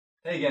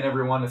Hey again,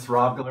 everyone. It's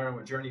Rob Galerno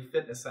with Journey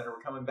Fitness Center.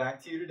 We're coming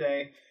back to you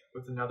today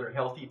with another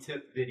healthy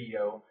tip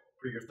video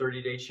for your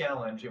 30-day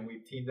challenge, and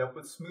we've teamed up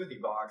with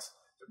SmoothieBox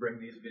to bring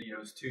these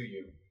videos to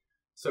you.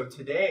 So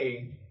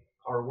today,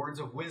 our words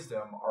of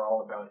wisdom are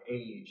all about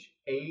age.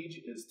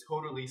 Age is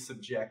totally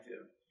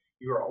subjective.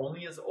 You are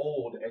only as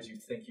old as you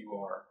think you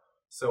are.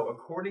 So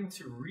according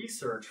to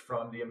research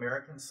from the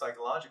American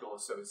Psychological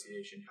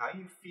Association, how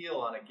you feel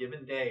on a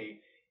given day,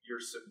 your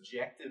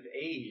subjective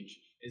age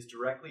is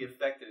directly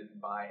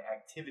affected by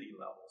activity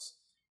levels.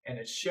 And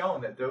it's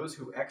shown that those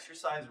who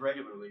exercise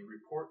regularly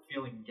report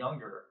feeling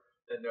younger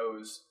than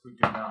those who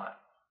do not.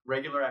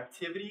 Regular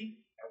activity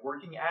and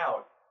working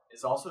out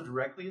is also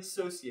directly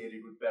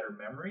associated with better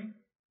memory,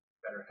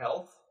 better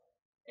health,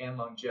 and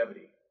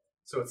longevity.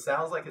 So it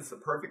sounds like it's the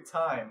perfect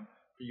time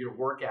for you to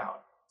work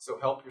out. So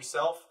help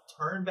yourself,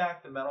 turn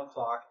back the mental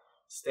clock,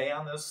 stay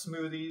on those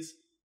smoothies,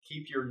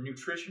 keep your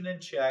nutrition in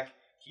check,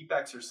 keep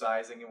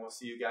exercising, and we'll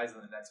see you guys in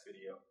the next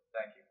video.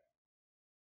 Thank you.